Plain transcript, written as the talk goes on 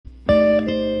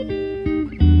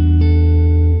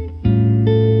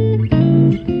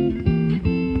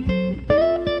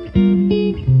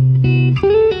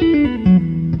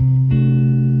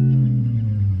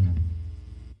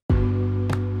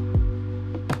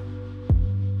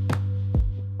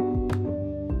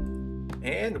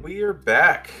And we are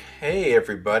back. Hey,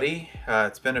 everybody.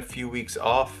 It's been a few weeks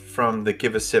off from the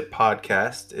Give a Sip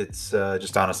podcast. It's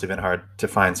just honestly been hard to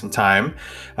find some time.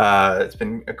 It's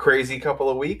been a crazy couple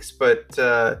of weeks,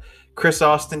 but Chris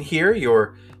Austin here,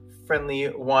 your friendly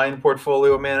wine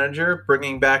portfolio manager,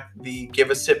 bringing back the Give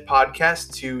a Sip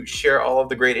podcast to share all of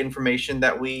the great information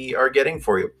that we are getting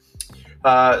for you.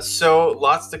 So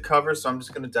lots to cover, so I'm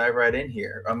just going to dive right in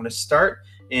here. I'm going to start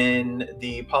in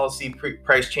the policy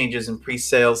price changes and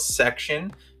pre-sales section,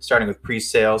 starting with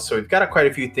pre-sales. So we've got quite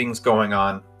a few things going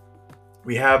on.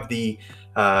 We have the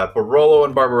Barolo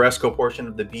and Barbaresco portion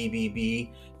of the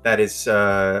BBB that is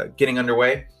getting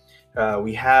underway.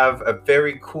 We have a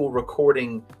very cool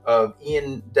recording of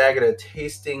Ian D'Agata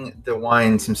tasting the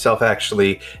wines himself,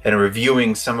 actually, and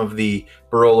reviewing some of the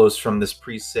Barolos from this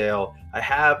pre-sale. I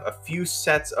have a few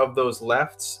sets of those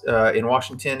left in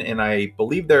Washington, and I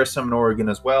believe there are some in Oregon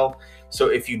as well. So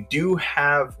if you do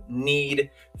have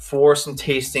need for some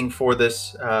tasting for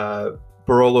this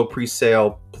Barolo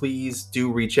pre-sale, please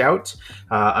do reach out.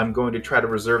 I'm going to try to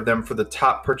reserve them for the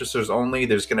top purchasers only.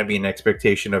 There's going to be an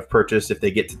expectation of purchase if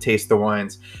they get to taste the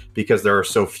wines because there are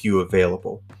so few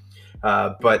available.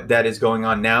 But that is going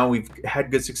on now. We've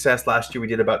had good success. Last year we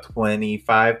did about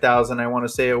 $25,000, I want to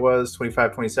say it was,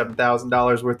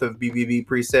 $27,000 worth of BBB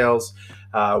pre-sales.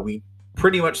 We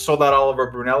pretty much sold out all of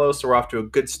our Brunello, so we're off to a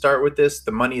good start with this.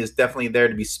 The money is definitely there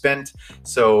to be spent.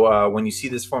 So when you see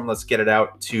this form, let's get it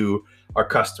out to our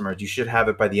customers. You should have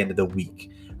it by the end of the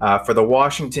week. For the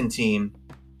Washington team,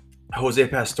 Jose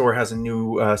Pastor has a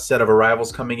new set of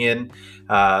arrivals coming in.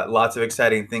 Lots of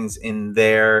exciting things in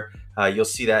there. You'll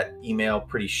see that email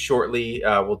pretty shortly.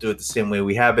 We'll do it the same way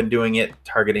we have been doing it,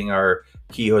 targeting our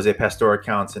key Jose Pastor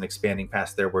accounts and expanding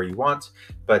past there where you want.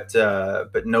 But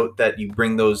note that you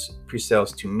bring those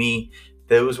pre-sales to me.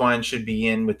 Those wines should be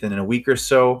in within a week or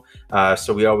so.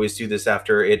 So we always do this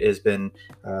after it has been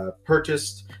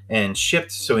purchased and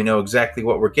shipped, so we know exactly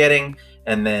what we're getting.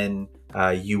 And then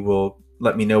you will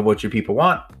let me know what your people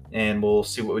want, and we'll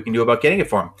see what we can do about getting it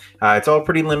for them. It's all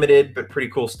pretty limited, but pretty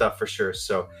cool stuff for sure.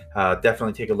 So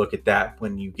definitely take a look at that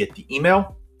when you get the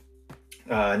email.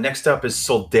 Next up is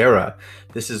Soldera.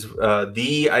 This is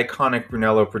the iconic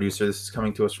Brunello producer. This is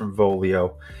coming to us from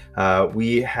Volio.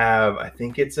 We have, I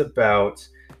think it's about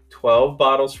 12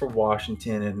 bottles for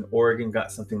Washington, and Oregon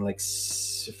got something like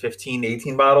 15,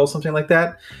 18 bottles, something like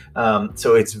that.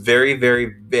 So it's very,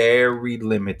 very, very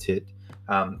limited.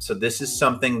 So this is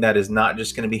something that is not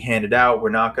just going to be handed out. We're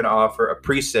not going to offer a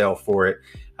pre-sale for it.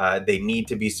 They need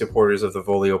to be supporters of the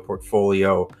Volio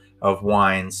portfolio of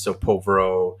wines. So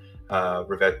Povero,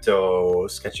 Rivetto,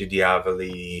 Scacchi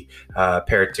Diavoli,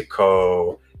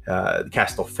 Pertico,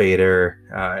 Castelfader,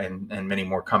 and many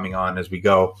more coming on as we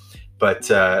go. But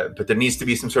there needs to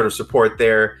be some sort of support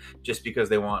there. Just because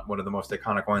they want one of the most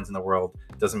iconic wines in the world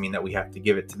doesn't mean that we have to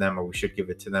give it to them, or we should give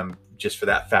it to them just for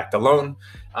that fact alone.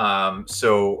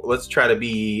 So let's try to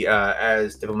be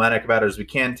as diplomatic about it as we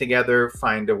can together,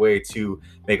 find a way to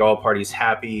make all parties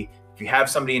happy. If you have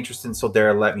somebody interested in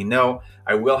Soldera, let me know.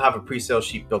 I will have a pre-sale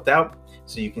sheet built out,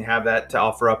 so you can have that to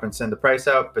offer up and send the price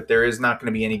out, but there is not going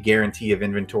to be any guarantee of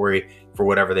inventory for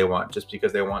whatever they want. Just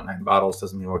because they want 9 bottles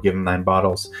doesn't mean we'll give them 9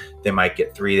 bottles. They might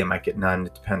get 3, they might get none.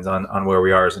 It depends on where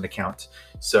we are as an account.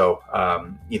 So,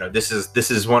 this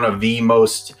is one of the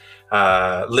most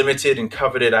limited and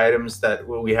coveted items that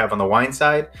we have on the wine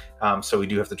side. So we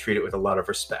do have to treat it with a lot of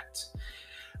respect.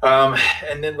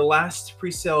 And then the last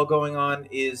pre-sale going on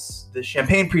is the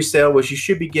champagne pre-sale, which you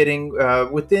should be getting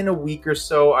within a week or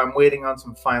so. I'm waiting on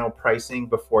some final pricing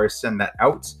before I send that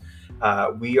out.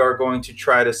 We are going to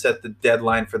try to set the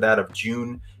deadline for that of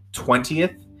June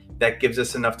 20th. That gives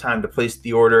us enough time to place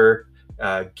the order,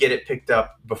 get it picked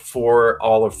up before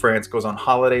all of France goes on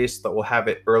holidays, so that we'll have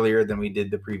it earlier than we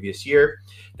did the previous year.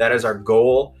 That is our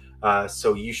goal.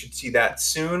 So you should see that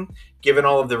soon. Given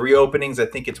all of the reopenings, I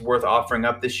think it's worth offering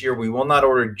up this year. We will not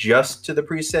order just to the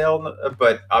pre-sale,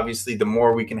 but obviously the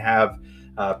more we can have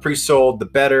pre-sold, the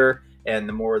better, and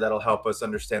the more that'll help us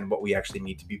understand what we actually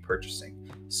need to be purchasing.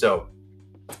 So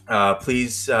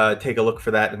please take a look for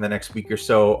that in the next week or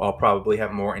so. I'll probably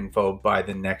have more info by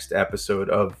the next episode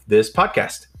of this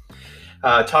podcast.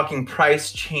 Talking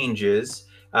price changes.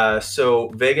 So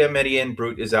Vega Medellin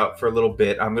Brut is out for a little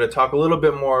bit. I'm going to talk a little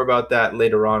bit more about that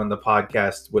later on in the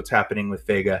podcast, what's happening with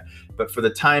Vega. But for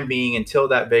the time being, until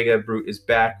that Vega Brut is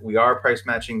back, we are price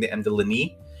matching the M. de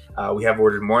Ligny. We have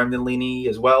ordered more M. de Ligny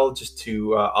as well, just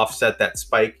to offset that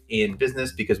spike in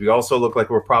business, because we also look like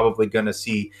we're probably going to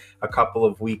see a couple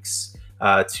of weeks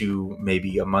to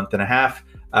maybe a month and a half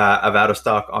of out of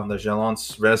stock on the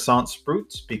Jalance Renaissance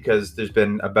Brut, because there's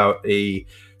been about a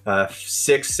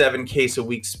 6-7 case a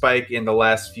week spike in the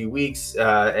last few weeks,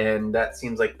 and that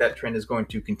seems like that trend is going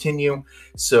to continue.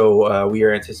 So we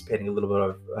are anticipating a little bit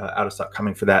of out of stock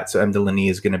coming for that. So Emdoline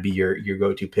is going to be your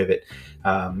go-to pivot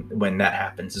when that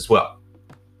happens as well.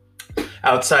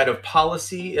 Outside of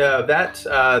policy, there's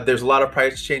a lot of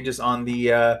price changes on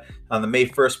the May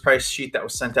 1st price sheet that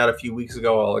was sent out a few weeks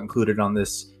ago. I'll include it on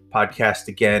this podcast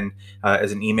again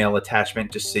as an email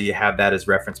attachment, just so you have that as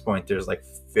reference point. There's like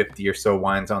 50 or so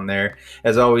wines on there.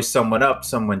 As always, some went up,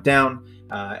 some went down,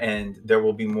 and there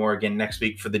will be more again next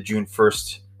week for the June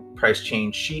 1st price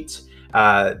change sheet.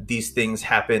 These things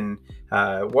happen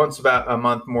once about a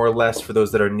month, more or less, for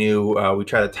those that are new. We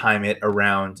try to time it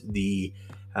around the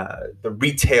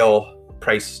retail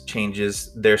price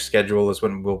changes. Their schedule is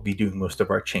when we'll be doing most of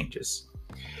our changes.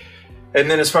 And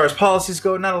then as far as policies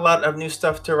go, not a lot of new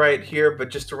stuff to write here, but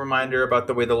just a reminder about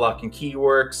the way the lock and key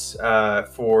works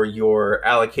for your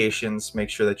allocations. Make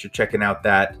sure that you're checking out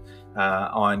that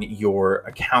on your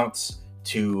accounts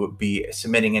to be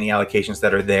submitting any allocations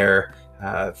that are there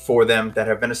for them that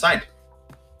have been assigned.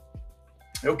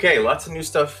 Okay, lots of new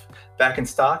stuff back in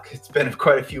stock. It's been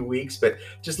quite a few weeks, but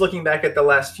just looking back at the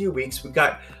last few weeks, we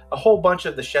got a whole bunch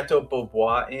of the Chateau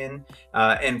Beaubois in,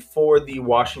 and for the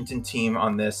Washington team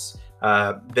on this,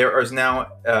 there is now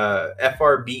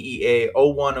FRBEA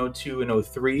 01, 02, and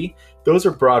 03. Those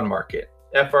are broad market.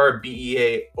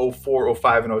 FRBEA 04,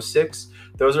 05, and 06.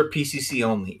 Those are PCC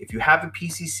only. If you have a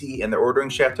PCC and they're ordering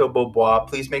Chateau Beaubois,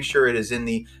 please make sure it is in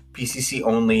the PCC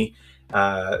only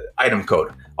item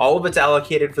code. All of it's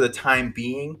allocated for the time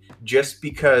being, just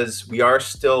because we are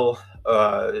still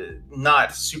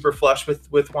not super flush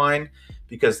with wine,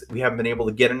 because we haven't been able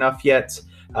to get enough yet.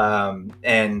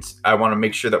 And I want to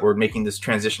make sure that we're making this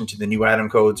transition to the new item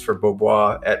codes for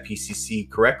Beaubois at PCC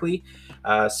correctly.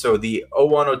 So the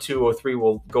 01, 02, 03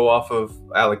 will go off of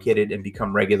allocated and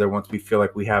become regular once we feel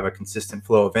like we have a consistent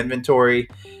flow of inventory.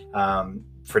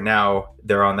 For now,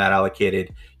 they're on that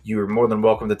allocated. You're more than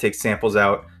welcome to take samples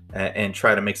out and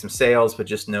try to make some sales, but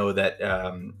just know that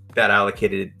that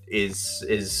allocated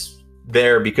is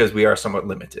there because we are somewhat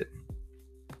limited.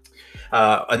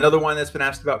 Another one that's been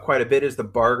asked about quite a bit is the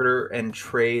Barter and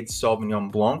Trade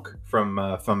Sauvignon Blanc from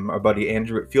our buddy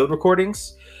Andrew at Field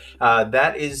Recordings.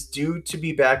 That is due to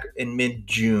be back in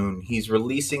mid-June. He's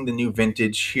releasing the new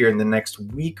vintage here in the next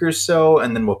week or so,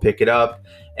 and then we'll pick it up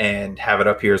and have it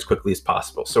up here as quickly as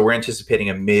possible. So we're anticipating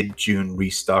a mid-June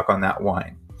restock on that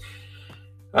wine.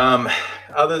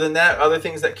 Other than that, other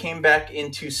things that came back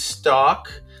into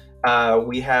stock,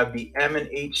 we have the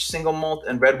M&H single malt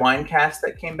and red wine cask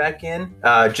that came back in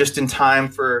just in time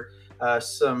for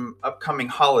some upcoming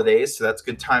holidays. So that's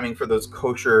good timing for those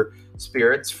kosher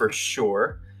spirits for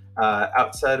sure.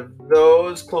 Outside of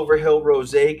those, Clover Hill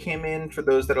Rosé came in for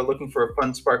those that are looking for a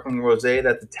fun sparkling rosé.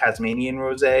 That's the Tasmanian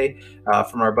Rosé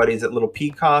from our buddies at Little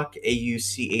Peacock,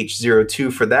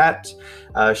 AUCH02 for that.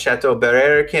 Chateau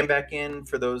Barrère came back in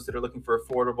for those that are looking for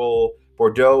affordable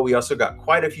Bordeaux. We also got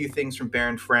quite a few things from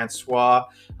Baron Francois.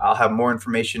 I'll have more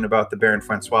information about the Baron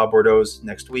Francois Bordeaux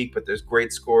next week, but there's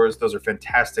great scores. Those are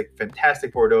fantastic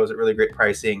Bordeaux at really great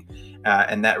pricing,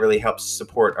 and that really helps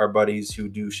support our buddies who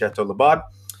do Chateau Labaud.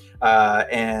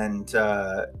 And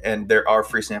there are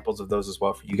free samples of those as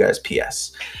well for you guys.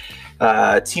 PS.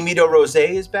 Timito Rosé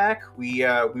is back. We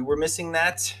were missing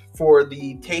that for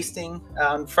the tasting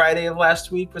on Friday of last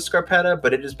week with Scarpetta,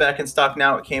 but it is back in stock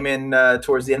now. It came in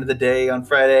towards the end of the day on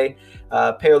Friday.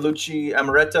 Paolucci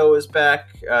Amaretto is back.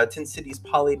 Tin City's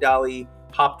Polly Dolly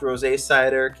Hopped Rosé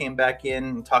Cider came back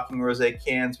in talking rosé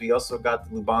cans. We also got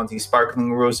the Lubanzi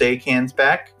Sparkling Rosé cans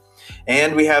back.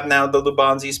 And we have now the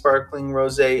Lubanzi Sparkling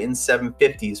Rosé in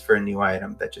 750s for a new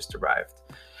item that just arrived.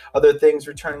 Other things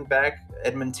returning back,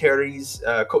 Edmond Terry's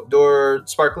Côte d'Or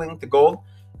Sparkling, the gold.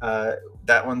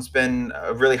 That one's been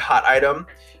a really hot item.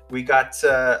 We got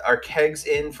our kegs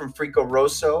in from Frico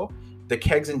Rosso. The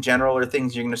kegs in general are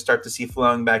things you're going to start to see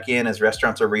flowing back in as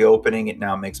restaurants are reopening. It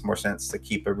now makes more sense to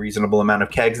keep a reasonable amount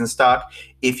of kegs in stock.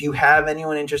 If you have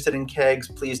anyone interested in kegs,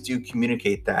 please do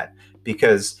communicate that,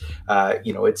 because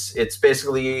it's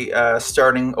basically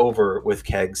starting over with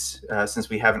kegs since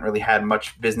we haven't really had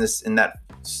much business in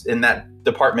that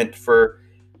department for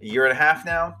a year and a half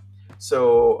now.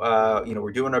 So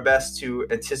we're doing our best to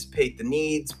anticipate the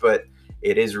needs, but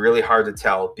it is really hard to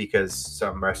tell because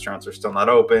some restaurants are still not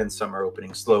open, some are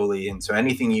opening slowly, and so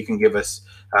anything you can give us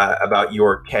about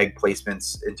your keg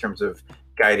placements in terms of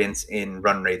guidance in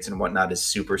run rates and whatnot is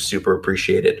super, super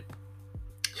appreciated.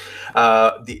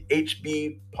 The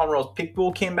HB Pomeroy's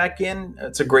Picpoul came back in.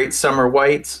 It's a great summer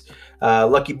white.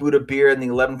 Lucky Buddha beer in the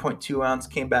 11.2 ounce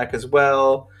came back as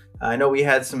well. I know we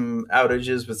had some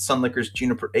outages with Sunliquor's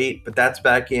Juniper 8, but that's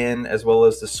back in, as well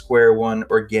as the Square One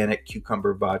Organic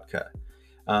Cucumber Vodka.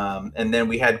 And then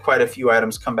we had quite a few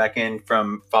items come back in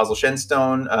from Fossil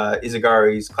Shenstone,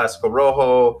 Izagari's Classical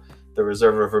Rojo, the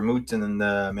Reserva Vermouth, and then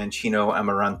the Mancino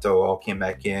Amaranto all came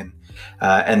back in.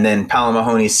 And then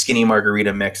Palamahony's Skinny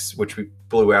Margarita Mix, which we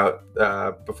blew out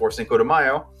before Cinco de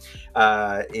Mayo,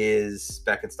 is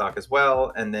back in stock as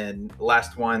well. And then the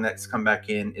last one that's come back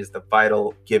in is the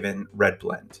Vital Given Red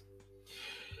Blend.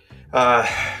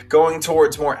 Going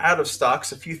towards more out of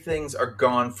stocks, a few things are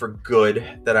gone for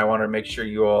good that I want to make sure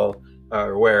you all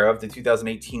are aware of. The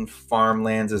 2018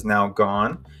 Farmlands is now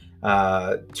gone.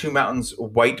 Two Mountains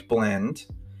White Blend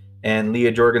and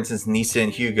Leah Jorgensen's Nisa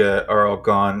and Huga are all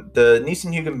gone. The Nisa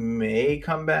and Huga may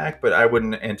come back, but I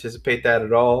wouldn't anticipate that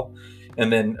at all.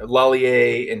 And then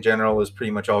Lallier in general is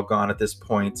pretty much all gone at this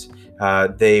point.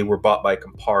 They were bought by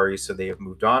Campari, so they have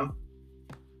moved on.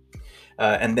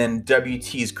 And then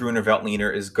WT's Gruner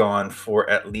Veltliner is gone for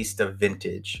at least a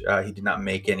vintage. He did not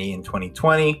make any in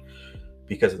 2020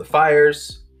 because of the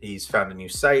fires. He's found a new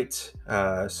site.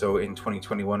 So in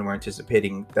 2021, we're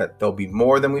anticipating that there'll be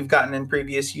more than we've gotten in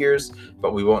previous years,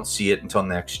 but we won't see it until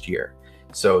next year.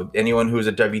 So anyone who's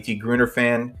a WT Gruner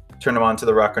fan, turn them on to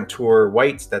the Raconteur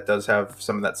White. That does have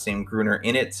some of that same Gruner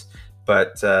in it,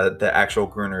 but the actual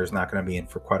Gruner is not going to be in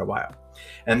for quite a while.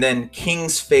 And then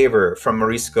King's Favor from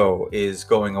Morisco is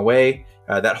going away.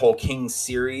 That whole King's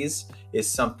series is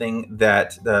something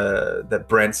that that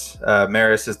Brent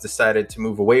Maris has decided to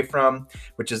move away from,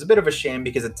 which is a bit of a shame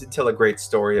because it did tell a great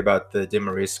story about the de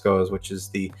Moriscos, which is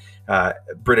the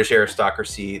British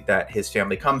aristocracy that his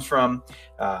family comes from.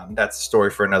 That's a story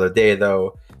for another day,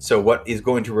 though. So what is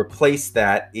going to replace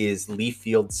that is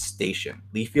Leafield Station.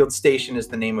 Leafield Station is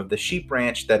the name of the sheep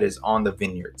ranch that is on the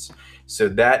vineyards. So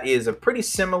that is a pretty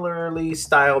similarly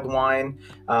styled wine.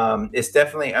 It's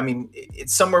definitely, I mean,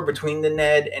 it's somewhere between the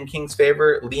Ned and King's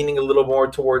Favor, leaning a little more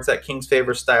towards that King's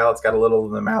Favor style. It's got a little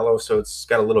of the mallow, so it's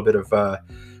got a little bit of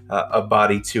a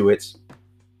body to it.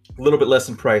 A little bit less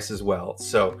in price as well.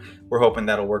 So we're hoping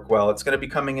that'll work well. It's going to be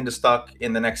coming into stock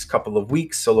in the next couple of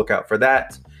weeks, so look out for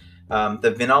that.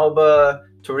 The Vinalba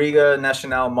Touriga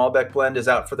Nacional Malbec blend is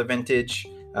out for the vintage.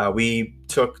 We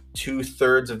took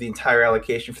 2/3 of the entire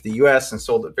allocation for the US and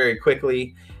sold it very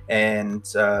quickly, and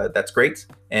that's great.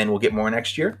 And we'll get more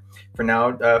next year. For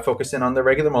now, focus in on the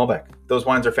regular Malbec. Those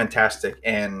wines are fantastic,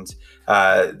 and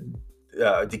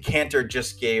Decanter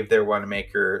just gave their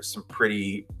winemaker some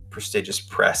pretty prestigious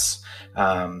press,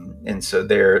 and so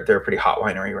they're a pretty hot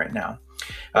winery right now.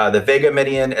 The Vega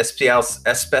Median Especial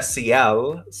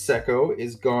Seco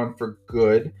is gone for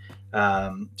good.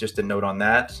 Just a note on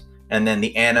that. And then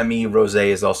the Anami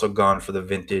Rosé is also gone for the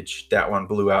vintage. That one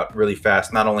blew out really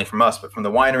fast, not only from us, but from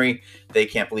the winery. They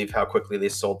can't believe how quickly they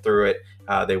sold through it.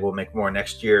 They will make more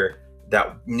next year.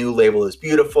 That new label is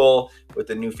beautiful with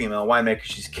the new female winemaker.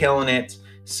 She's killing it.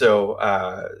 So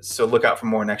look out for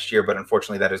more next year, but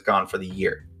unfortunately that is gone for the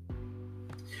year.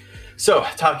 So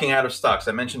talking out of stocks,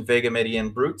 I mentioned Vega Median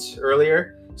Brut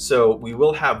earlier. So we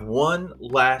will have one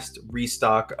last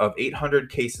restock of 800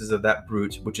 cases of that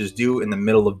Brut, which is due in the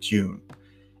middle of June.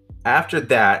 After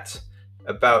that,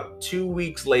 about 2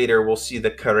 weeks later, we'll see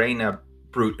the Carena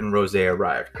Brut and Rosé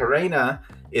arrive. Carena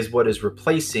is what is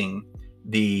replacing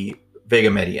the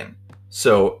Vega Median.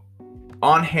 So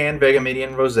on hand Vega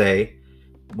Median Rosé,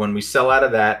 when we sell out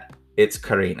of that, it's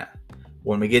Carena.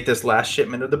 When we get this last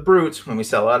shipment of the Brut, when we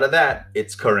sell out of that,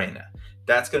 it's Carena.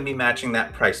 That's going to be matching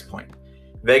that price point.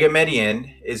 Vega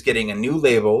Median is getting a new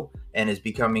label and is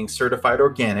becoming certified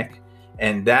organic,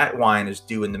 and that wine is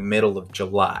due in the middle of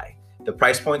July. The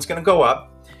price point's going to go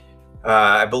up.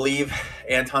 I believe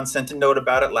Anton sent a note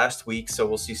about it last week, so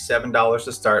we'll see $7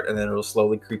 to start, and then it'll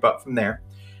slowly creep up from there.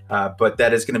 But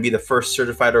that is going to be the first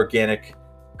certified organic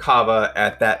Cava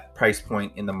at that price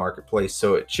point in the marketplace,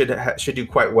 so it should do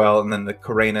quite well. And then the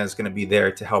Carena is going to be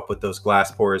there to help with those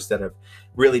glass pours that have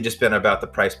really just been about the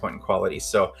price point and quality.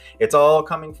 So it's all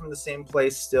coming from the same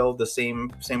place, still the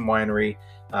same winery.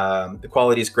 The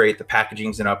quality is great. The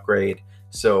packaging's an upgrade,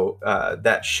 so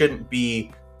that shouldn't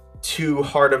be too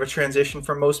hard of a transition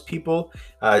for most people.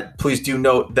 Please do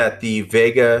note that the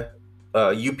Vega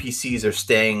UPCs are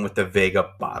staying with the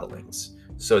Vega bottlings.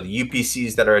 So the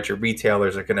UPCs that are at your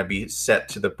retailers are going to be set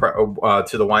to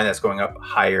the wine that's going up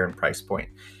higher in price point.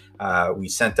 We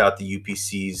sent out the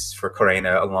UPCs for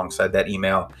Carena alongside that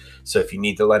email. So if you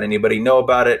need to let anybody know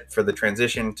about it for the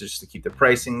transition, just to keep the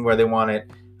pricing where they want it,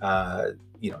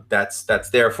 that's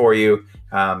there for you.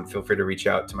 Feel free to reach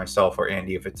out to myself or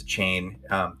Andy if it's a chain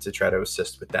to try to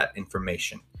assist with that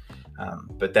information.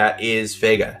 But that is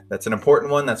Vega. That's an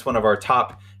important one. That's one of our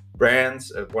top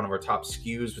brands, one of our top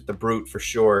SKUs with the Brut for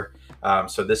sure.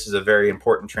 So this is a very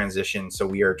important transition. So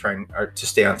we are trying to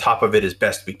stay on top of it as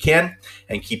best we can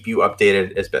and keep you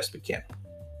updated as best we can.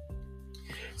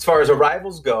 As far as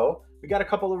arrivals go, we got a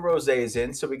couple of rosés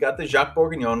in. So we got the Jacques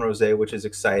Bourguignon rosé, which is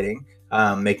exciting,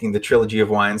 making the trilogy of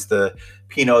wines, the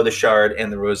Pinot, the Chard,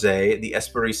 and the rosé. The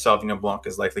Esprit Sauvignon Blanc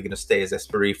is likely going to stay as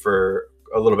Esprit for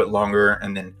a little bit longer,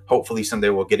 and then hopefully someday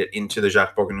we'll get it into the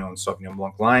Jacques Bourguignon Sauvignon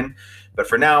Blanc line. But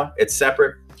for now, it's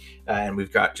separate, and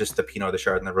we've got just the Pinot, the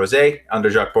Chard, and the rosé. Under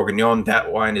Jacques Bourguignon,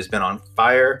 that wine has been on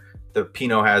fire. The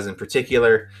Pinot has in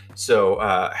particular. So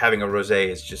having a rosé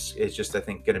is just I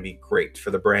think going to be great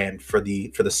for the brand for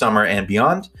the summer and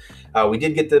beyond. We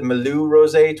did get the Malou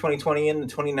Rosé 2020 in. The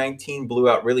 2019 blew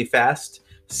out really fast.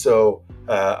 So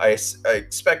I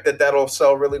expect that'll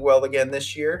sell really well again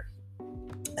this year.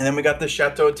 And then we got the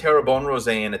Chateau Terrebonne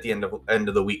Rosé in at the end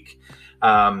of the week.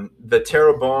 The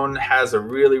Terrebonne has a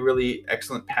really, really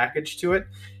excellent package to it.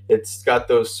 It's got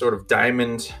those sort of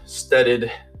diamond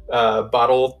studded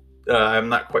bottle. I'm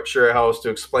not quite sure how else to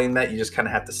explain that. You just kind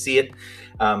of have to see it.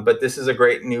 But this is a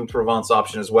great new Provence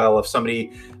option as well. If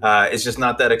somebody is just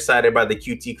not that excited by the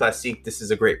QT Classique, this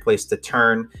is a great place to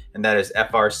turn, and that is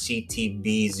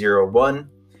FRCTB01.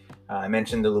 I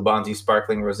mentioned the Lubanzi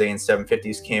Sparkling Rosé in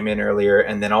 750s came in earlier,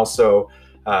 and then also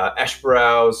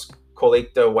Eschborau's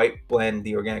Colheita White Blend,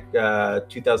 the organic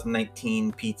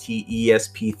 2019 PT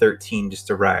ESP 13 just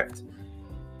arrived.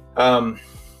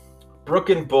 Brook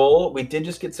and Bull, we did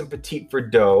just get some Petit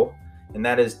Verdot, and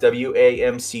that is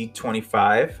WAMC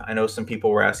 25. I know some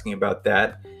people were asking about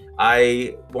that.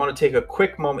 I want to take a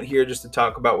quick moment here just to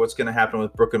talk about what's going to happen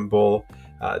with Brook and Bull.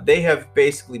 They have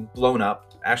basically blown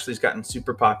up. Ashley's gotten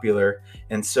super popular,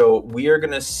 and so we are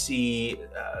going to see,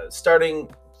 starting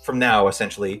from now,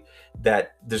 essentially,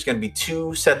 that there's going to be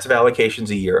 2 sets of allocations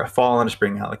a year, a fall and a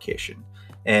spring allocation.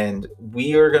 And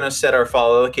we are going to set our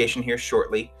fall allocation here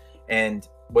shortly, and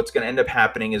what's going to end up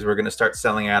happening is we're going to start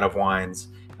selling out of wines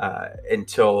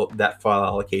until that fall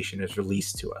allocation is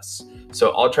released to us.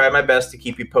 So I'll try my best to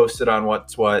keep you posted on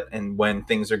what's what and when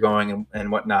things are going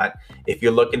and whatnot. If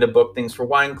you're looking to book things for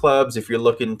wine clubs, if you're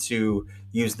looking to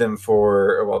use them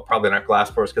for, well, probably not glass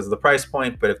pours because of the price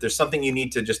point, but if there's something you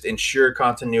need to just ensure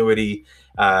continuity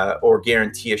or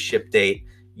guarantee a ship date,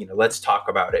 let's talk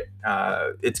about it.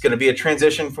 It's going to be a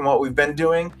transition from what we've been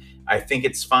doing. I think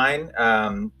it's fine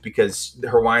because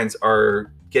her wines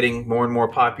are getting more and more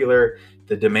popular.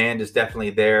 The demand is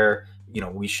definitely there.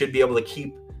 We should be able to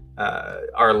keep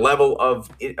our level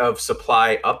of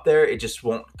supply up there. It just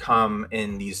won't come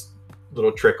in these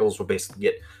little trickles. We'll basically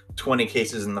get 20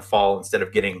 cases in the fall instead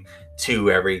of getting 2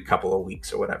 every couple of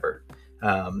weeks or whatever.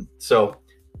 So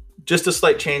just a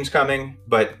slight change coming,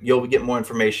 but you'll get more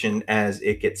information as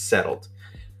it gets settled.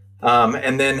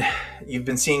 And then you've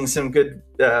been seeing some good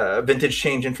vintage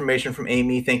change information from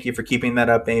Amy. Thank you for keeping that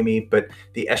up, Amy. But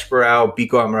the Eschborau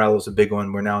Bico Amarelo is a big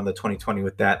one. We're now in the 2020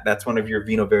 with that. That's one of your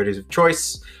Vino Verdes of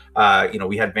choice.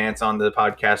 We had Vance on the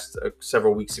podcast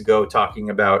several weeks ago talking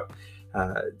about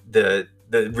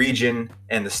the region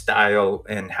and the style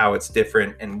and how it's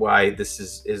different and why this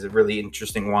is a really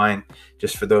interesting wine.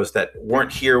 Just for those that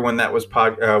weren't here when that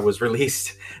was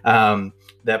released,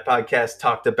 that podcast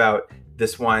talked about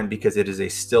this wine because it is a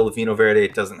still Vino Verde.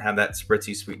 It doesn't have that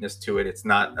spritzy sweetness to it. It's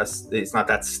not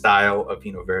that style of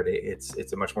Vino Verde.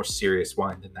 It's a much more serious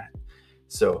wine than that.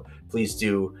 So please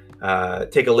do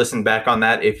take a listen back on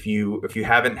that. If you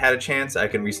haven't had a chance, I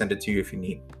can resend it to you if you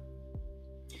need.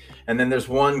 And then there's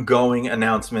one going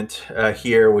announcement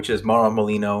here, which is Mauro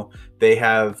Molino. They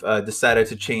have decided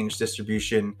to change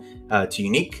distribution to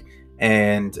Unique,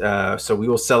 and so we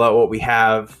will sell out what we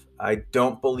have. I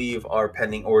don't believe our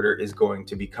pending order is going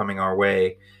to be coming our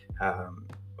way.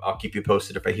 I'll keep you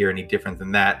posted if I hear any different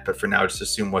than that. But for now, just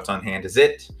assume what's on hand is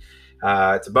it.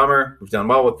 It's a bummer. We've done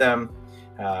well with them.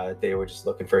 They were just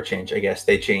looking for a change. I guess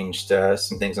they changed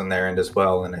some things on their end as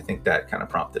well, and I think that kind of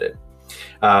prompted it.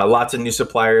 Lots of new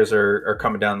suppliers are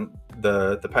coming down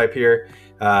the pipe here.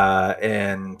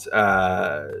 Let's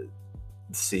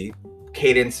see.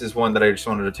 Cadence is one that I just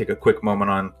wanted to take a quick moment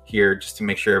on here just to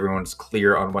make sure everyone's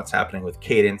clear on what's happening with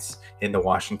Cadence in the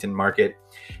Washington market.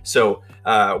 So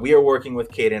we are working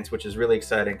with Cadence, which is really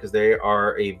exciting because they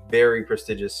are a very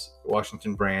prestigious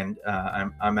Washington brand.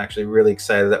 I'm actually really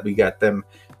excited that we got them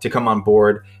to come on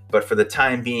board. But for the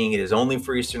time being, it is only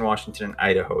for Eastern Washington and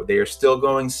Idaho. They are still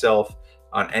going south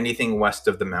on anything west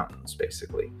of the mountains,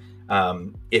 basically.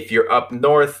 If you're up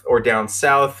north or down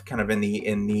south, kind of in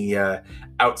the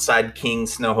outside King,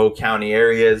 Snohoe County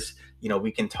areas,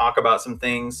 we can talk about some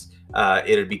things.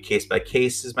 It'll be case by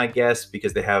case, is my guess,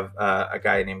 because they have a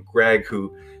guy named Greg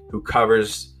who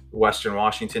covers Western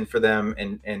Washington for them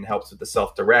and helps with the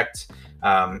self-direct.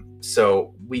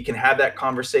 So we can have that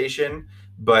conversation,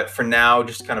 but for now,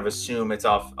 just kind of assume it's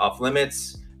off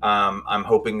limits. I'm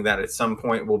hoping that at some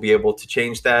point we'll be able to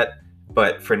change that,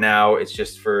 but for now, it's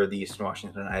just for the Eastern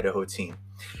Washington, Idaho team.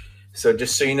 So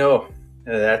just so you know,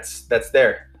 that's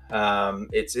there.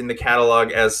 It's in the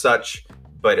catalog as such,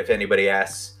 but if anybody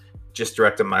asks, just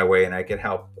direct them my way, and I can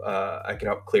help. I can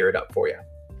help clear it up for you.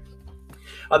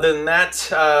 Other than that,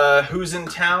 who's in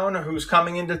town or who's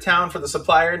coming into town for the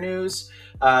supplier news?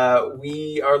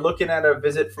 We are looking at a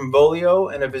visit from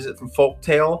Volio and a visit from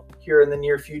Folktale here in the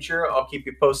near future. I'll keep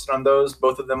you posted on those.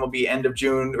 Both of them will be end of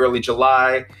June, early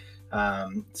July.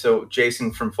 So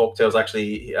Jason from Folktale is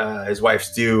actually his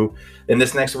wife's due in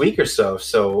this next week or so.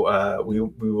 So we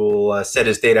will set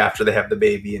his date after they have the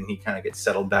baby and he kind of gets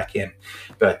settled back in.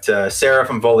 But Sarah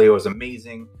from Volio is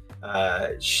amazing.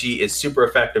 She is super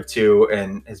effective too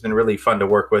and has been really fun to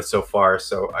work with so far.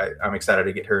 So I'm excited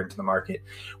to get her into the market.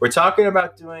 We're talking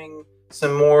about doing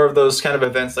some more of those kind of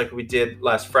events like we did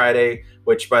last Friday,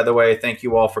 which, by the way, thank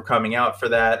you all for coming out for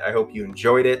that. I hope you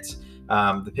enjoyed it.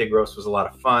 The pig roast was a lot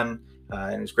of fun,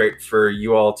 and it was great for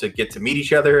you all to get to meet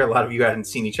each other. A lot of you hadn't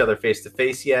seen each other face to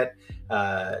face yet.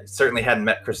 Certainly hadn't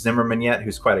met Chris Zimmerman yet,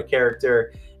 who's quite a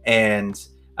character. And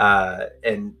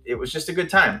it was just a good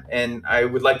time. And I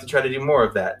would like to try to do more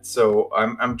of that. So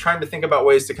I'm trying to think about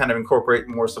ways to kind of incorporate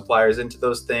more suppliers into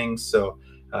those things. So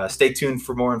stay tuned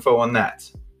for more info on that.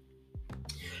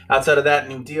 Outside of that,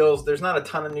 new deals. There's not a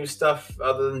ton of new stuff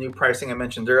other than new pricing I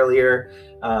mentioned earlier.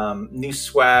 New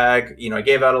swag. I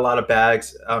gave out a lot of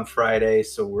bags on Friday,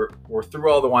 so we're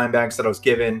through all the wine bags that I was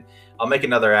given. I'll make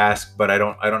another ask, but I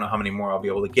don't know how many more I'll be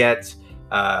able to get.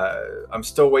 I'm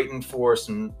still waiting for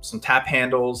some tap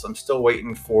handles. I'm still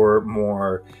waiting for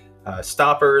more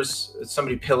stoppers.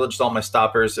 Somebody pillaged all my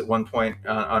stoppers at one point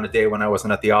on a day when I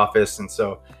wasn't at the office, and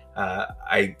so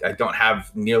I don't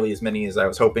have nearly as many as I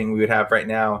was hoping we would have right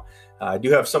now. I do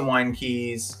have some wine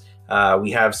keys.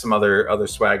 We have some other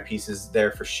swag pieces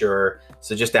there for sure.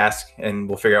 So just ask and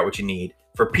we'll figure out what you need.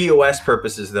 For POS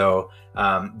purposes, though,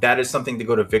 that is something to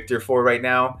go to Victor for right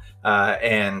now.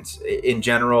 And in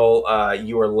general,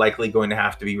 you are likely going to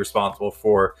have to be responsible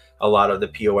for a lot of the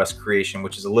POS creation,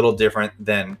 which is a little different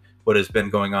than what has been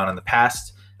going on in the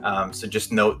past. So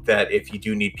just note that if you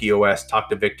do need POS, talk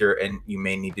to Victor, and you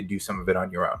may need to do some of it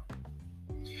on your own.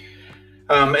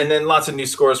 And then lots of new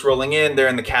scores rolling in. They're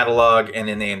in the catalog and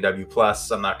in the A&W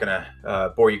Plus. I'm not going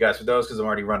to bore you guys with those because I'm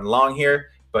already running long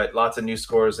here, but lots of new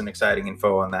scores and exciting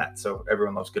info on that. So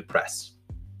everyone loves good press.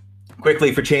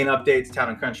 Quickly for chain updates,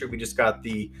 Town & Country, we just got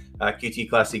the QT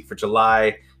Classic for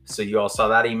July. So you all saw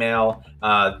that email.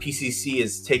 PCC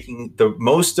is taking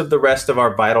most of the rest of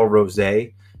our Vital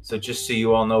Rosé. So just so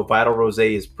you all know, Vital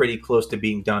Rosé is pretty close to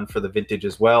being done for the vintage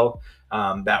as well.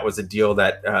 That was a deal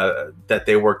that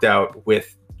they worked out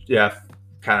with Jeff,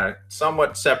 kind of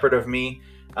somewhat separate of me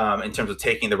in terms of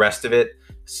taking the rest of it.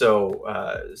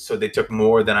 So they took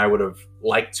more than I would have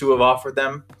liked to have offered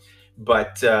them.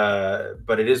 But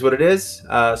it is what it is.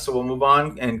 So we'll move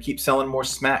on and keep selling more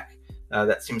Smack.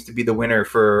 That seems to be the winner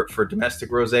for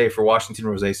domestic rosé, for Washington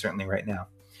rosé certainly right now.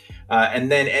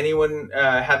 And then anyone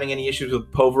having any issues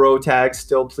with Povero tags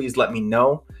still, please let me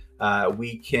know.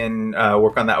 We can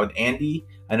work on that with Andy.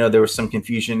 I know there was some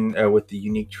confusion with the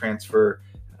unique transfer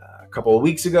a couple of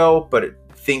weeks ago, but I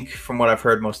think from what I've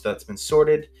heard, most of that's been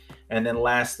sorted. And then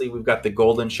lastly, we've got the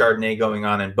Golden Chardonnay going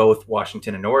on in both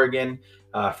Washington and Oregon.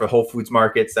 For Whole Foods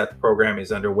markets, that program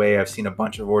is underway. I've seen a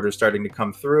bunch of orders starting to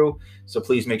come through. So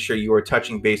please make sure you are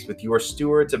touching base with your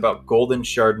stewards about Golden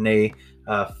Chardonnay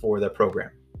for the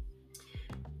program.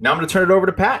 Now I'm going to turn it over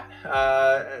to Pat,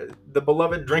 the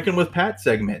beloved Drinking with Pat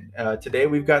segment. Today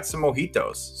we've got some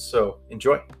mojitos, so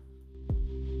enjoy.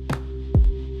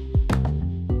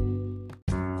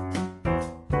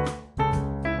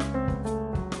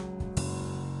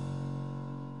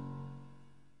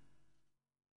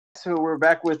 So we're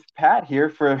back with Pat here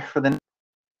for the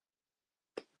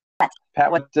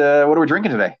Pat. What are we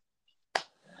drinking today?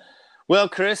 Well,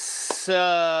 Chris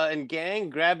and gang,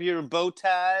 grab your bow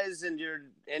ties and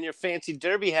your fancy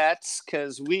derby hats,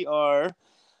 because we are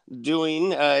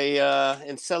doing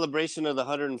in celebration of the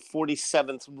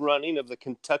 147th running of the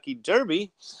Kentucky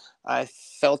Derby. I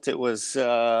felt it was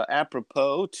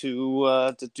apropos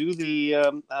to do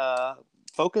the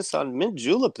focus on mint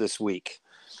julep this week.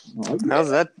 Okay. How's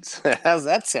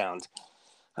that sound?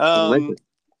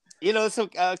 So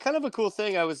kind of a cool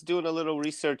thing. I was doing a little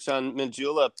research on mint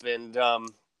julep, and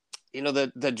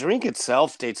the drink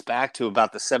itself dates back to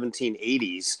about the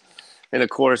 1780s. And of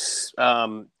course,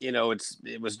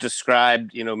 it was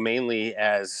described, mainly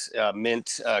as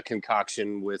mint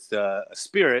concoction with a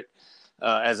spirit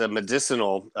as a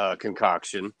medicinal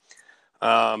concoction.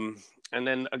 Um, and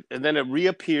then it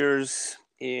reappears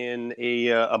in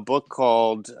a book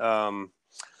called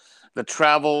The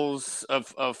Travels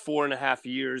of 4.5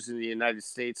 Years in the United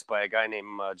States by a guy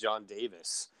named John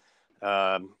Davis.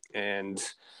 And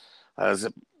was,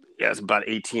 yeah, it's about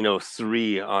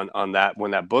 1803 on that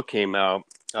when that book came out.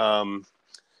 And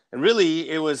really,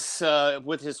 it was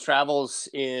with his travels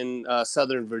in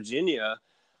Southern Virginia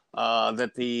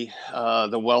that the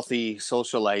wealthy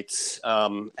socialites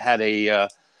had a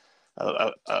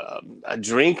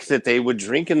drink that they would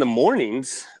drink in the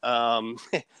mornings. When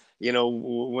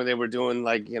they were doing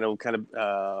like kind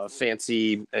of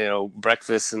fancy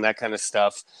breakfast and that kind of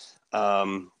stuff.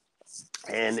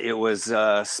 And it was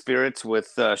spirits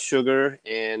with sugar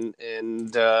and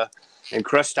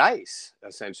crushed ice,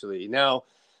 essentially. Now,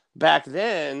 back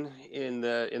then in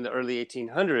the early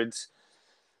 1800s,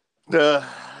 the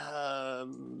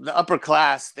upper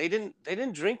class they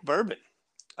didn't drink bourbon.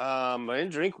 I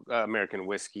didn't drink American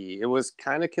whiskey. It was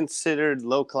kind of considered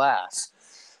low class,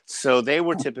 so they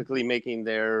were typically making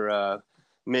their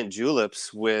mint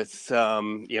juleps with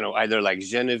either like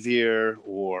Genevieve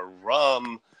or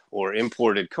rum or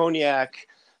imported cognac,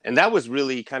 and that was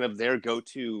really kind of their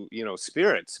go-to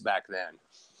spirits back then.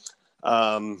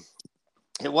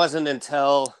 It wasn't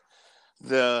until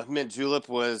the mint julep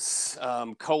was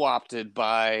co-opted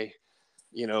by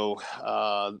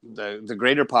the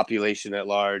greater population at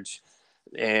large,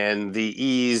 and the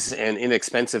ease and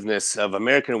inexpensiveness of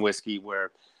American whiskey,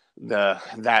 where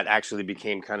that actually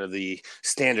became kind of the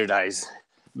standardized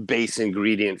base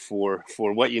ingredient for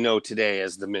what today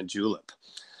as the mint julep.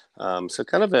 So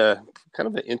kind of an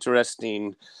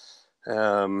interesting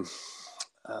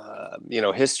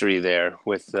history there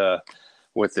with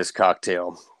this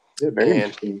cocktail. Yeah, very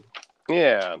interesting.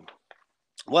 Yeah.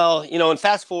 Well, and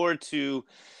fast forward to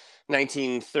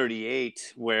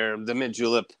 1938, where the mint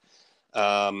julep,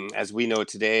 as we know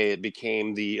today, it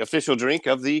became the official drink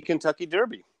of the Kentucky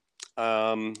Derby.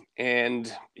 And,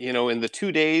 in the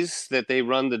 2 days that they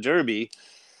run the Derby,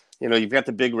 you've got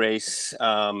the big race,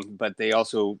 but they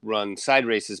also run side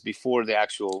races before the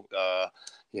actual,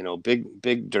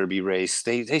 big Derby race.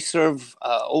 They serve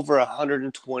over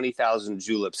 120,000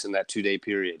 juleps in that 2-day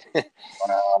period.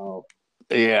 Wow.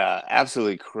 Yeah,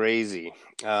 absolutely crazy.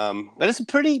 But it's a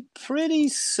pretty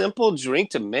simple drink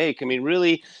to make. I mean,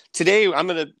 really, today I'm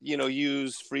gonna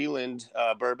use Freeland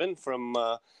bourbon from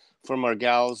our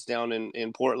gals down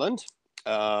in Portland.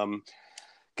 Gonna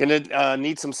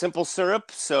need some simple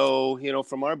syrup. So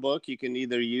from our book, you can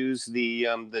either use the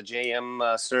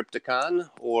JM syrup Dakan,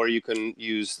 or you can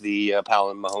use the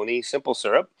Powell and Mahoney simple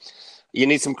syrup. You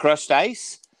need some crushed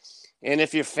ice. And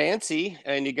if you're fancy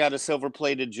and you got a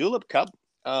silver-plated julep cup,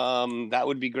 that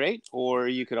would be great. Or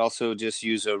you could also just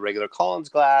use a regular Collins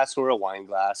glass or a wine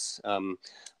glass,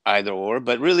 either or.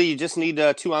 But really, you just need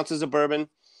 2 ounces of bourbon.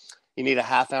 You need a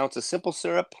 ½ ounce of simple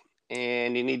syrup,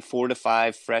 and you need 4 to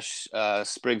 5 fresh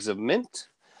sprigs of mint.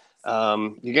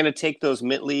 You're going to take those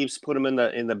mint leaves, put them in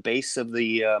the base of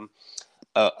the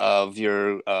of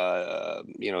your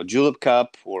julep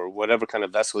cup or whatever kind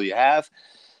of vessel you have.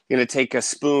 You're going to take a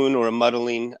spoon or a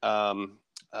muddling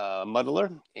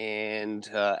muddler and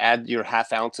add your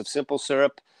 ½ ounce of simple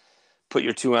syrup. Put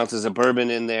your 2 ounces of bourbon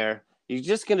in there. You're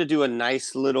just going to do a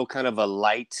nice little kind of a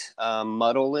light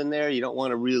muddle in there. You don't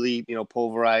want to really,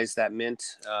 pulverize that mint.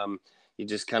 You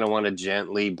just kind of want to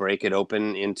gently break it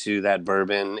open into that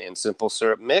bourbon and simple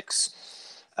syrup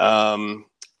mix. And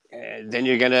then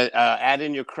you're going to add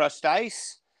in your crushed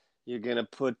ice. You're going to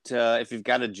put, if you've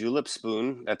got a julep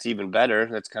spoon, that's even better.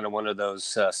 That's kind of one of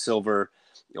those silver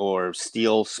or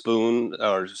steel spoon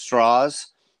or straws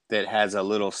that has a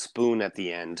little spoon at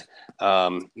the end.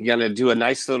 You're going to do a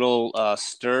nice little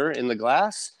stir in the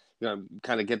glass. You're going to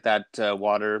kind of get that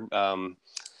water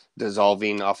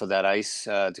dissolving off of that ice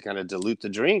to kind of dilute the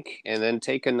drink, and then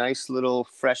take a nice little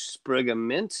fresh sprig of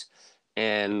mint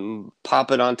and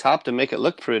pop it on top to make it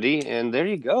look pretty. And there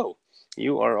you go.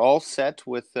 You are all set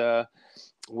with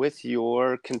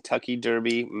your Kentucky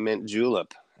Derby mint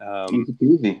julep. Easy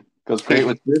peasy. Goes great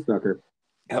with seersucker.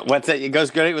 What's that? It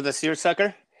goes great with a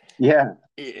seersucker? Yeah.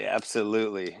 Yeah,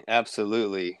 absolutely.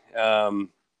 And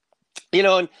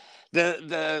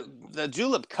the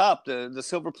julep cup, the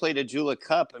silver-plated julep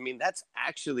cup, I mean, that's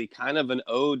actually kind of an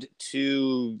ode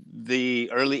to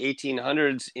the early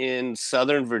 1800s in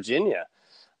Southern Virginia.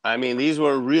 I mean, these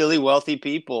were really wealthy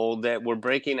people that were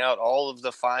breaking out all of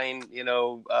the fine,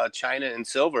 china and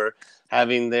silver,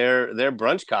 having their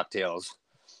brunch cocktails.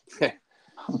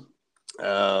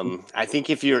 I think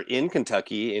if you're in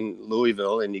Kentucky, in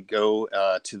Louisville, and you go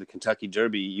to the Kentucky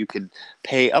Derby, you could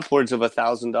pay upwards of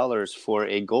 $1,000 for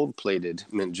a gold-plated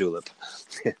mint julep.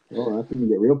 Oh, that's when you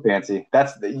get real fancy.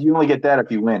 You only get that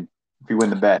if you win. If you win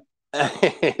the bet.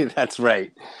 That's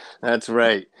right. That's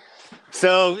right.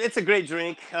 So it's a great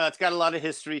drink. It's got a lot of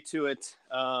history to it.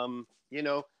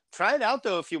 Try it out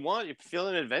though if you want. If you're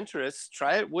feeling adventurous,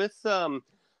 try it with some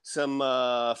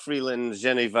Freeland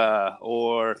Geneva,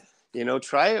 or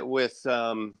try it with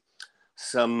some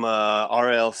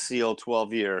RL Seal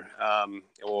 12 year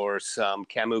or some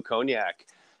Camus Cognac.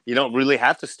 You don't really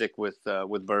have to stick with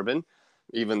bourbon,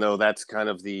 even though that's kind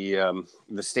of the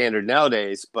standard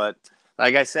nowadays. But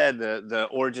like I said, the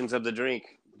origins of the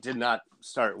drink did not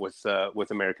start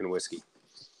with American whiskey.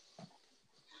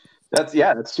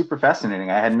 That's super fascinating.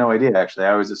 I had no idea, actually.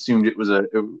 I always assumed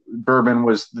bourbon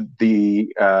was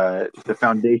the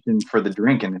foundation for the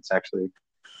drink, and it's actually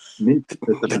mint that's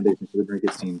the foundation for the drink,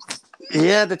 it seems.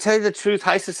 Yeah, to tell you the truth,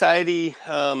 high society,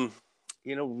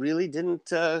 really didn't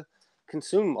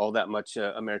consume all that much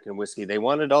American whiskey. They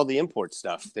wanted all the import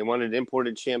stuff. They wanted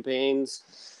imported champagnes,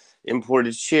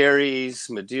 imported sherries,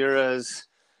 Madeiras,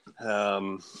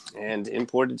 and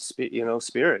imported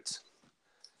spirits.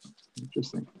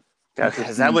 Interesting.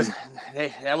 That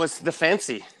was the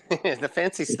fancy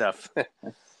stuff.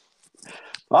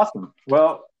 Awesome.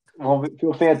 Well,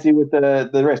 feel fancy with the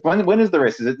race. When is the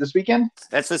race? Is it this weekend?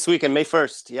 That's this weekend, May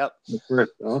 1st. Yep. May 1st.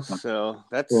 Awesome. So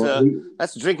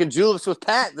that's drinking juleps with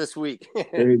Pat this week.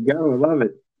 There you go. I love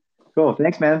it. Cool.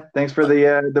 Thanks, man. Thanks for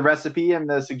the recipe and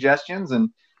the suggestions, and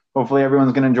hopefully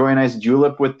everyone's going to enjoy a nice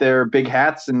julep with their big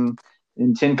hats and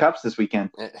in tin cups this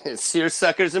weekend.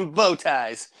 Seersuckers and bow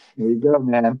ties. There you go,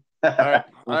 man. All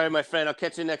right, my friend. I'll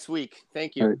catch you next week.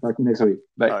 Thank you. All right, talk to you next week.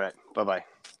 Bye. All right, bye-bye.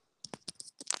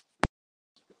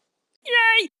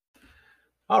 Yay!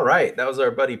 All right, that was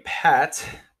our buddy Pat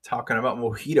talking about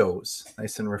mojitos.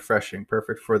 Nice and refreshing,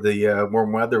 perfect for the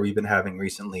warm weather we've been having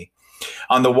recently.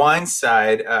 On the wine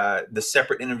side, the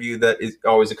separate interview that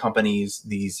always accompanies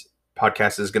these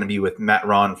podcasts is going to be with Matt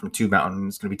Ron from Two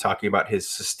Mountains. He's going to be talking about his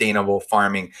sustainable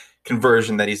farming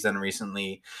conversion that he's done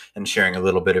recently and sharing a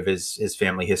little bit of his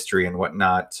family history and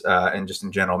whatnot, and just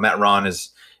in general. Matt Ron is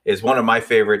one of my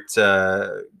favorite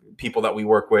people that we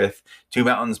work with. Two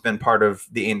Mountains been part of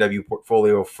the A&W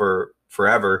portfolio for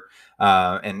forever,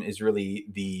 and is really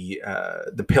the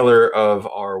pillar of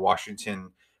our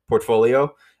Washington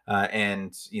portfolio.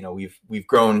 And we've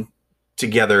grown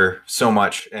together so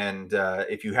much, and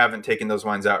if you haven't taken those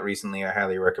wines out recently, I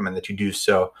highly recommend that you do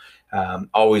so.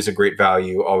 Always a great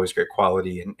value, always great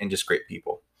quality, and just great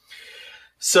people.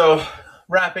 So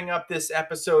wrapping up this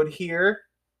episode here,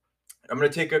 I'm going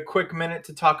to take a quick minute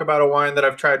to talk about a wine that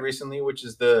I've tried recently, which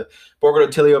is the Borgo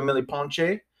d'Ottilio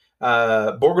Milliponche.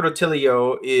 Borgo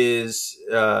d'Ottilio is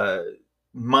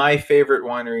my favorite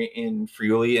winery in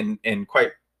Friuli, and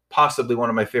quite possibly one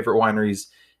of my favorite wineries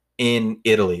in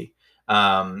Italy.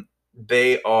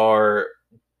 They are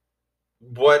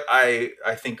what I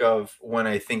think of when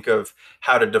I think of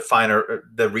how to define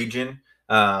the region.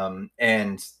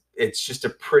 And it's just a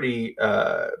pretty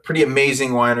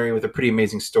amazing winery with a pretty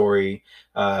amazing story.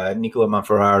 Nicola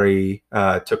Manfrari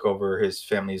took over his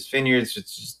family's vineyards.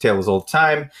 It's just a tale as old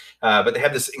time. But they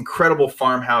have this incredible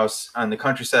farmhouse on the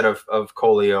countryside of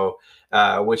Collio,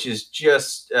 which is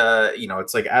just,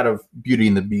 it's like out of Beauty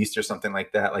and the Beast or something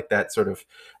like that sort of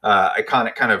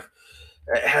iconic kind of.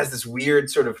 It has this weird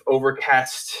sort of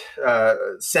overcast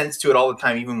sense to it all the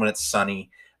time, even when it's sunny.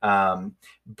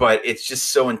 But it's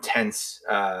just so intense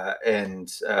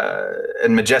and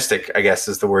majestic, I guess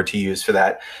is the word to use for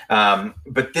that.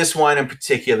 But this wine in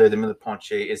particular, the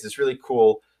Milliponche, is this really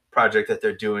cool project that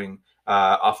they're doing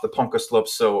off the Ponca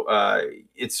slopes. So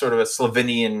it's sort of a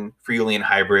Slovenian Friulian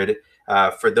hybrid.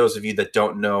 For those of you that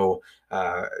don't know,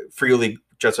 Friuli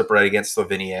juts up right against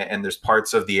Slovenia, and there's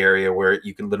parts of the area where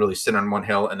you can literally sit on one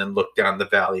hill and then look down the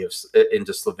valley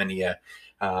into Slovenia.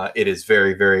 It is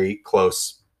very, very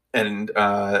close. And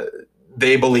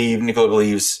Nicola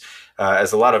believes,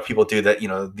 as a lot of people do, that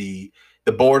the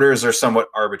borders are somewhat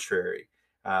arbitrary.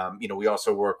 We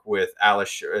also work with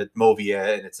Alish at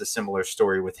Movia, and it's a similar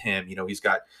story with him. He's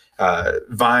got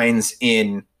vines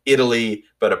in Italy,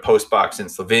 but a post box in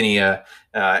Slovenia,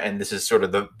 and this is sort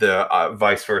of the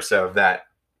vice versa of that.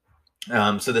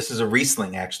 So this is a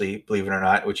Riesling, actually, believe it or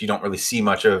not, which you don't really see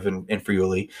much of in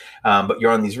Friuli. But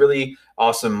you're on these really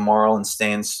awesome marl and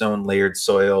sandstone layered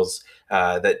soils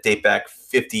that date back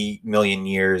 50 million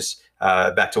years,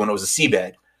 back to when it was a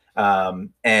seabed.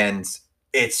 And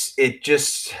it's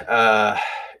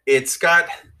got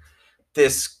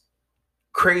this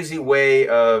crazy way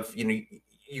of,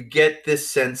 you get this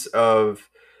sense of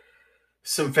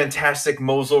some fantastic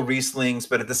Mosel Rieslings,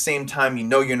 but at the same time,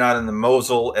 you're not in the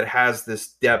Mosel. It has this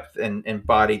depth and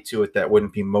body to it that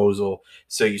wouldn't be Mosel.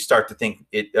 So you start to think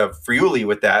of Friuli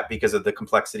with that because of the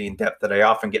complexity and depth that I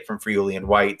often get from Friuli and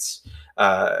whites.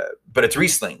 But it's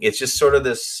Riesling. It's just sort of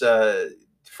this,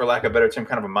 for lack of a better term,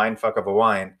 kind of a mind fuck of a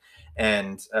wine.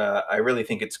 And I really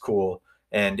think it's cool.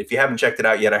 And if you haven't checked it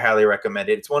out yet, I highly recommend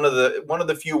it. It's one of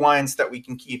the few wines that we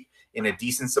can keep in a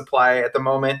decent supply at the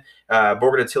moment.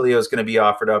 Borgo d'Attilio is going to be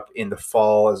offered up in the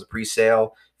fall as a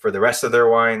pre-sale for the rest of their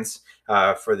wines,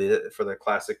 for the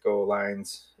Classico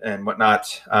lines and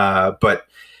whatnot.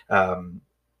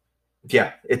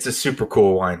 Yeah, it's a super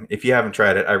cool wine. If you haven't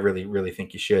tried it, I really, really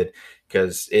think you should,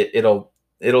 because it'll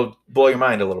blow your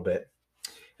mind a little bit.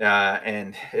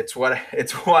 And it's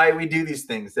why we do these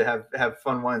things, to have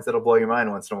fun wines that'll blow your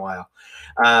mind once in a while.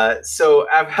 So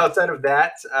outside of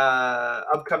that,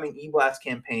 upcoming eBlast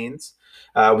campaigns,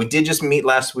 we did just meet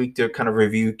last week to kind of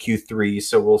review Q3.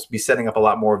 So we'll be setting up a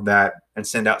lot more of that and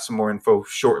send out some more info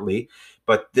shortly.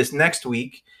 But this next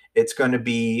week, it's going to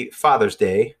be Father's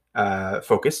Day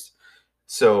focused.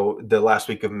 So the last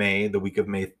week of May, the week of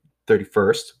May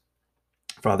 31st.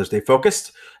 Father's Day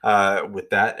focused. With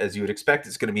that, as you would expect,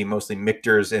 it's going to be mostly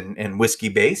Michter's and whiskey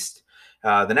based.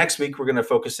 The next week, we're going to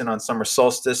focus in on summer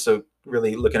solstice. So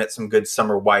really looking at some good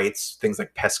summer whites, things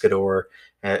like Pescador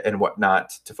and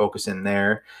whatnot to focus in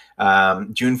there.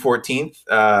 June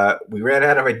 14th, we ran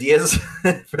out of ideas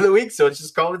for the week, so it's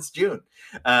just called It's June.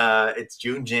 It's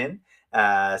June gin,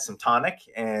 some tonic,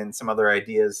 and some other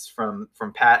ideas from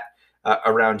Pat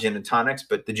around gin and tonics,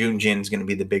 but the June gin is going to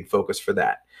be the big focus for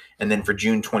that. And then for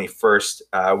June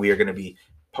 21st, we are going to be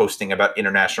posting about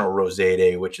International Rosé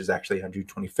Day, which is actually on June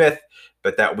 25th.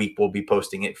 But that week we'll be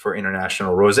posting it for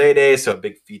International Rosé Day, so a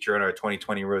big feature on our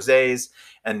 2020 rosés.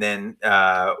 And then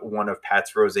one of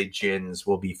Pat's rosé gins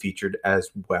will be featured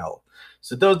as well.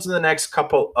 So those are the next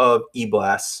couple of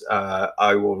eBlasts.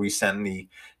 I will resend the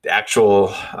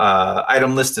actual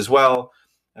item list as well.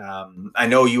 I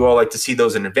know you all like to see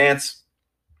those in advance,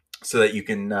 so that you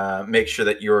can make sure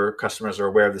that your customers are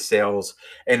aware of the sales.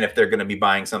 And if they're going to be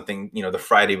buying something, the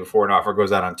Friday before an offer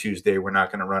goes out on Tuesday, we're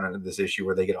not going to run into this issue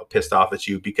where they get all pissed off at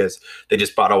you because they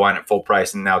just bought a wine at full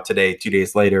price and now today, 2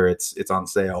 days later, it's on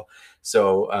sale.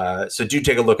 So do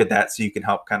take a look at that so you can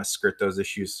help kind of skirt those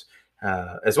issues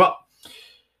as well.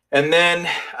 And then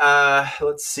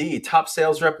let's see, top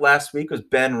sales rep last week was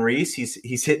Ben Reese.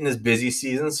 He's hitting his busy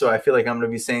season, so I feel like I'm going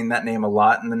to be saying that name a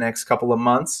lot in the next couple of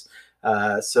months.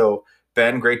 So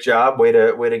Ben, great job. Way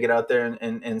to get out there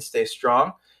and stay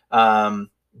strong.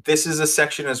 This is a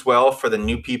section as well for the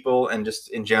new people, and just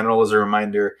in general as a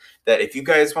reminder that if you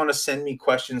guys want to send me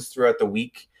questions throughout the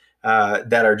week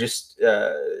that are just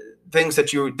things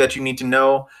that you need to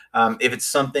know, if it's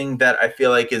something that I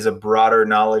feel like is a broader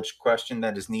knowledge question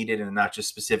that is needed and not just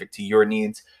specific to your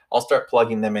needs, I'll start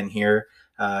plugging them in here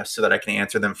so that I can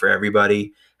answer them for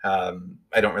everybody.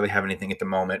 I don't really have anything at the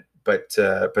moment, but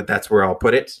that's where I'll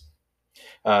put it.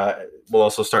 We'll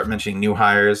also start mentioning new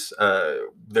hires.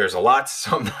 There's a lot,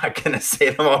 so I'm not going to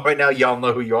say them all right now. Y'all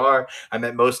know who you are. I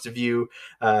met most of you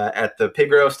at the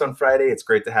pig roast on Friday. It's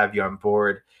great to have you on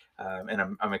board,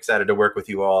 and I'm excited to work with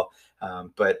you all.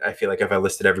 But I feel like if I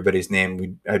listed everybody's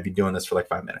name, I'd be doing this for like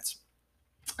 5 minutes.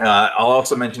 I'll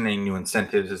also mention any new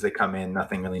incentives as they come in.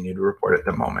 Nothing really new to report at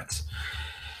the moment.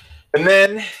 And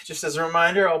then, just as a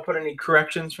reminder, I'll put any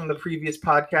corrections from the previous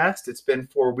podcast. It's been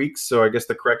 4 weeks, so I guess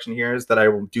the correction here is that I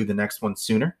will do the next one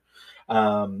sooner.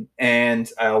 And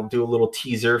I'll do a little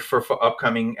teaser for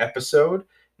upcoming episode.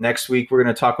 Next week, we're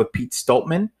going to talk with Pete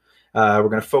Stoltman. We're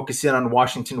going to focus in on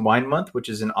Washington Wine Month, which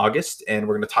is in August, and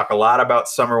we're going to talk a lot about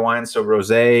summer wines, so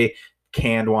rosé,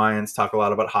 canned wines, talk a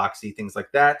lot about Hoxie, things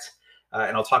like that.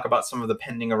 And I'll talk about some of the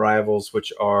pending arrivals,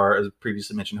 which are, as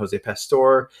previously mentioned, Jose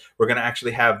Pastor. We're going to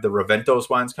actually have the Raventos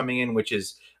wines coming in, which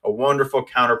is a wonderful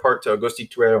counterpart to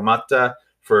Agosti Tuero Mata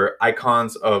for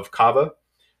icons of Cava.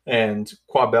 And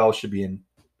Quabel should be in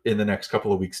the next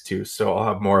couple of weeks too. So I'll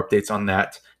have more updates on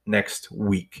that next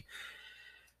week.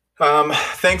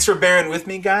 Thanks for bearing with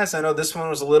me, guys. I know this one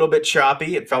was a little bit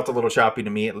choppy. It felt a little choppy to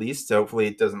me, at least. Hopefully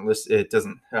it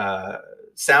doesn't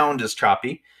sound as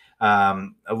choppy. A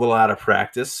little out of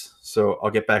practice, so I'll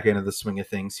get back into the swing of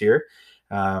things here.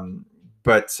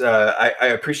 But I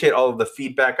appreciate all of the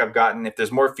feedback I've gotten. If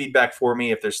there's more feedback for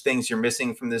me, if there's things you're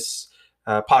missing from this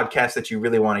podcast that you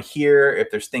really want to hear,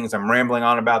 if there's things I'm rambling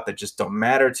on about that just don't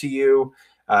matter to you,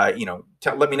 let me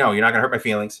know. You're not going to hurt my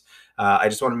feelings. I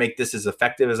just want to make this as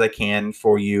effective as I can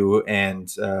for you. And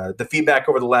the feedback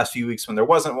over the last few weeks when there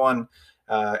wasn't one,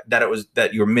 that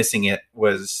you were missing it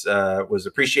was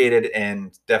appreciated,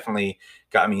 and definitely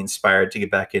got me inspired to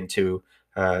get back into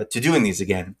to doing these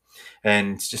again.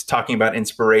 And just talking about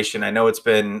inspiration, I know it's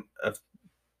been a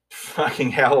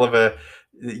fucking hell of a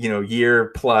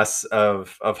year plus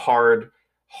of hard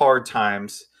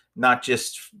times, not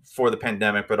just for the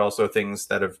pandemic, but also things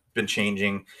that have been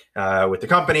changing with the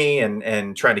company,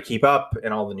 and trying to keep up,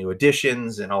 and all the new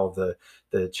additions and all of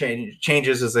the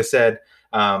changes, as I said.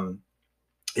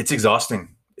 It's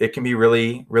exhausting. It can be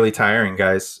really, really tiring,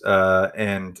 guys.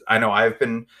 And I know I've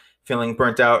been feeling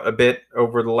burnt out a bit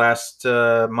over the last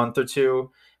month or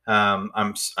two.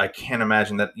 I can't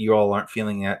imagine that you all aren't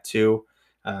feeling that too.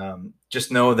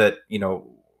 Just know that,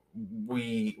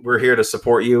 we're here to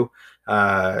support you,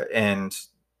 and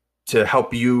to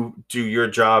help you do your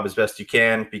job as best you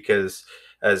can, because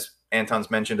as Anton's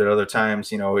mentioned at other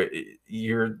times,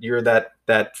 you're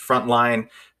that front line,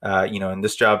 and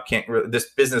this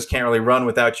business can't really run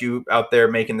without you out there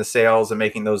making the sales and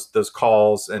making those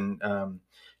calls, and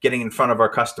getting in front of our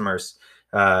customers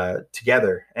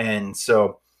together. And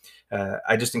so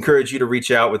I just encourage you to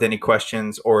reach out with any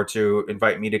questions, or to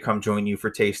invite me to come join you for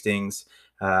tastings.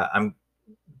 I'm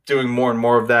doing more and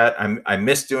more of that. I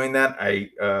miss doing that.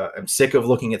 I'm sick of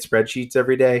looking at spreadsheets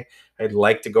every day. I'd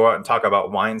like to go out and talk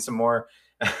about wine some more.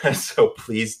 So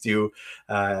please do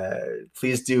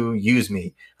use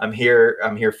me. I'm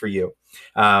here for you.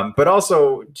 But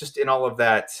also, just in all of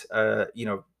that,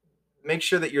 make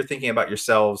sure that you're thinking about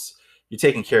yourselves. You're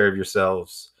taking care of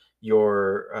yourselves.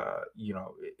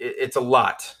 It's a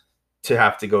lot to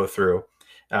have to go through.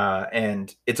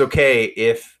 And it's okay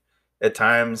if at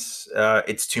times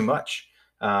it's too much.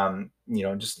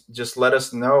 Just let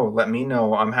us know. Let me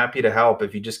know. I'm happy to help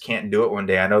if you just can't do it one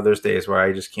day. I know there's days where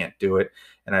I just can't do it,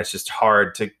 and it's just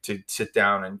hard to sit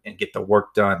down and get the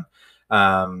work done.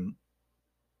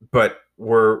 But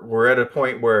we're at a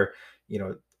point where,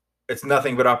 it's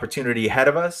nothing but opportunity ahead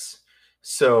of us.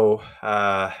 So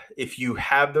if you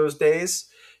have those days,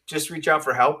 just reach out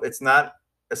for help. It's not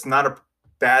a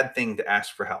bad thing to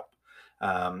ask for help.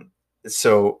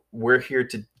 So we're here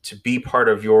to be part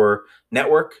of your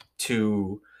network,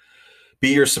 to be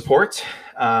your support,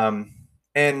 and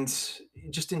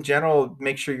just in general,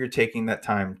 make sure you're taking that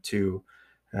time to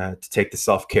take the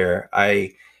self-care.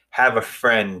 I have a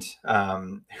friend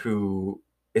who,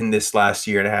 in this last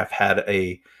year and a half, had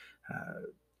a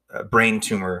brain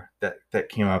tumor that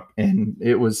came up, and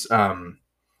it was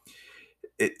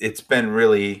it's been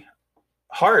really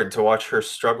hard to watch her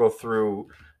struggle through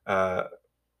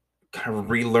kind of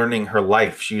relearning her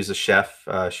life. She was a chef.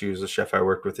 She was a chef I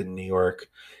worked with in New York.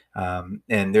 And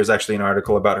there's actually an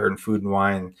article about her in Food and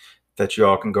Wine that you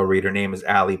all can go read. Her name is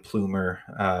Ali Plumer,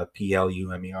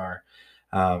 Plumer.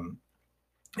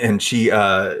 And she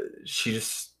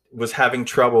just was having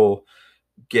trouble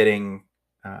getting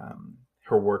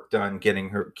her work done,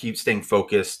 keep staying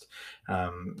focused,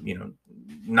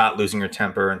 not losing her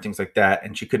temper and things like that.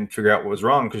 And she couldn't figure out what was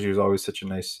wrong, because she was always such a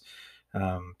nice,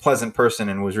 pleasant person,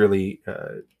 and was really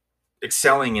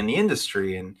excelling in the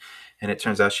industry. And it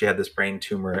turns out she had this brain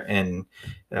tumor, and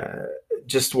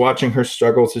just watching her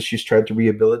struggles as she's tried to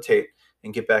rehabilitate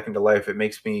and get back into life, it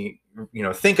makes me,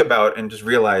 think about and just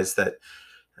realize that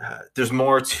there's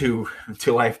more to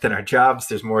life than our jobs.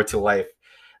 There's more to life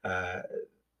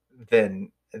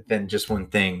than just one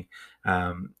thing.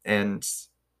 And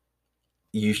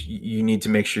you need to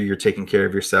make sure you're taking care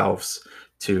of yourselves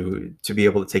to be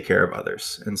able to take care of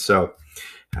others. And so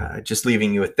just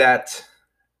leaving you with that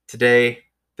today.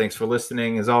 Thanks for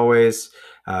listening, as always.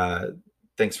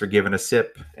 Thanks for giving a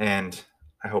sip, and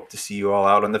I hope to see you all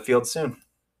out on the field soon.